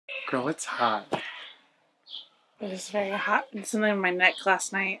Girl, it's hot. It is very hot. It's something in my neck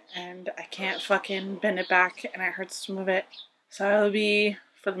last night, and I can't fucking bend it back, and it hurts to move it. So I'll be,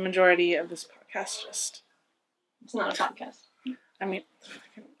 for the majority of this podcast, just... It's not a podcast. I mean...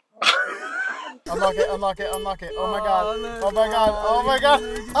 Fucking... Unlock it, unlock it, unlock it. Oh my god. Oh my god. Oh my god.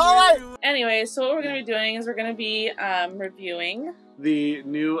 Alright! Anyway, so what we're going to be doing is we're going to be reviewing... the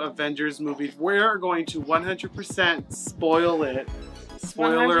new Avengers movie. We're going to 100% spoil it.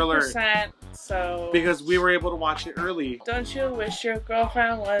 Spoiler 100%, alert. So... Because we were able to watch it early. Don't you wish your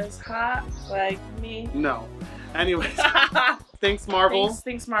girlfriend was hot like me? No. Anyways. Thanks, Marvel.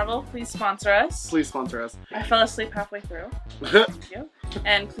 Thanks, Marvel. Please sponsor us. Please sponsor us. I fell asleep halfway through. Thank you.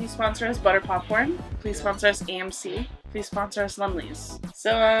 And please sponsor us Butter Popcorn. Please sponsor us AMC. Please sponsor us Lumleys.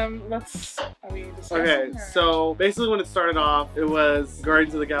 So, let's... Are we discussing? Okay, so basically when it started off, it was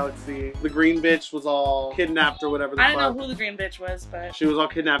Guardians of the Galaxy. The green bitch was all kidnapped or whatever the I fuck. don't know who the green bitch was, but... She was all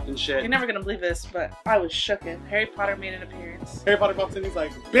kidnapped and shit. You're never gonna believe this, but I was shooken. Harry Potter made an appearance. Harry Potter pops in, he's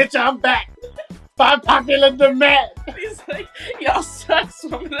like, bitch, I'm back! By popular demand! He's like, y'all suck,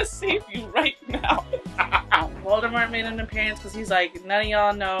 so I'm gonna save you right now. Voldemort made an appearance because he's like, none of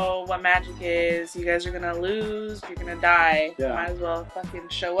y'all know what magic is. You guys are gonna lose. You're gonna die. Yeah. Might as well fucking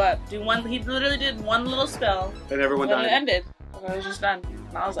show up. Do one. He literally did one little spell. And everyone and died. it ended. And I was just done.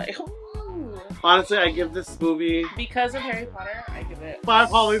 And I was like, ooh. Honestly, I give this movie... Because of Harry Potter, I give it... 5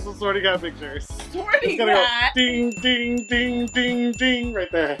 Hollies with Swordy Got pictures. Swordy It's gonna go Got? ding, ding, ding, ding, ding,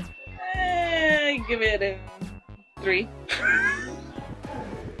 right there. I give it a 3.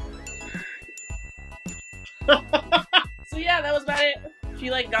 So yeah, that was about it. If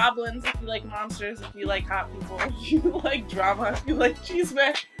you like goblins, if you like monsters, if you like hot people, if you like drama, if you like cheese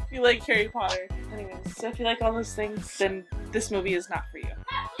man, if you like Harry Potter. Anyways, so if you like all those things, then this movie is not for you.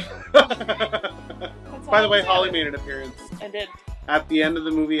 By the way, Holly made an appearance. I did. At the end of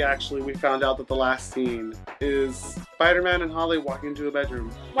the movie, actually, we found out that the last scene is Spider-Man and Holly walking into a bedroom.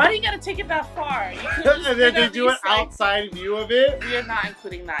 Why do you gotta take it that far? You could just And then put they at do an least, like, outside view of it. We are not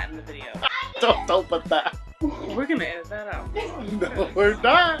including that in the video. Don't put that. We're gonna edit that out. No, we're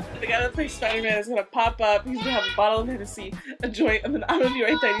not. The guy that plays Spider-Man is gonna pop up, he's gonna have a bottle of Hennessy, a joint, and then I'm gonna be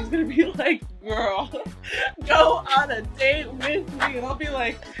right there and he's gonna be like, girl, go on a date with me. And I'll be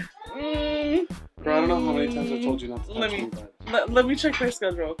like, Girl, I don't know how many times I've told you not to touch me, but... Let me check their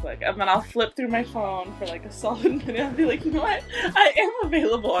schedule real quick, and then I'll flip through my phone for like a solid minute. I'll be like, you know what? I am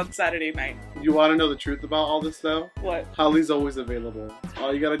available on Saturday night. You want to know the truth about all this, though? What? Holly's always available.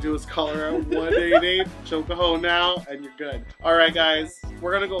 All you gotta do is call her at 188, choke a hoe now, and you're good. Alright, guys.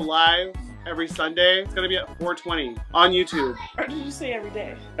 We're gonna go live every Sunday. It's gonna be at 4:20 on YouTube. Or did you say every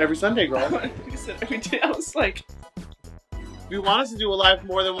day? Every Sunday, girl. You said every day. I was like... If you want us to do a live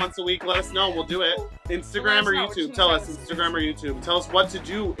more than once a week, let us know and we'll do it. Instagram or YouTube. Tell us. Instagram or YouTube. Tell us what to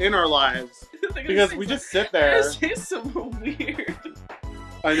do in our lives. Because we just sit there. Say some weird.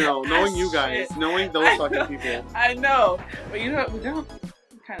 I know. Knowing you guys. Shit. Knowing those fucking people. I know. But you know, we don't.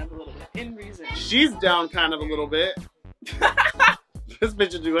 Kind of a little bit. In reason. She's down kind of a little bit. This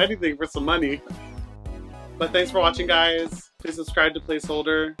bitch will do anything for some money. But thanks for watching, guys. Please subscribe to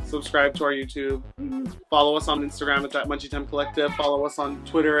Placeholder. Subscribe to our YouTube. Follow us on Instagram. It's at munchietimecollective. Follow us on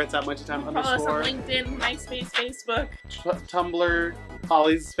Twitter. It's at munchietime_. Follow us on LinkedIn, MySpace, Facebook. Tumblr,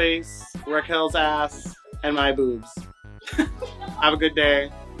 Holly's face, Raquel's ass, and my boobs. Have a good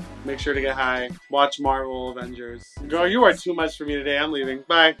day. Make sure to get high. Watch Marvel Avengers. Girl, you are too much for me today. I'm leaving.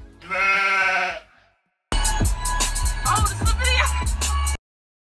 Bye.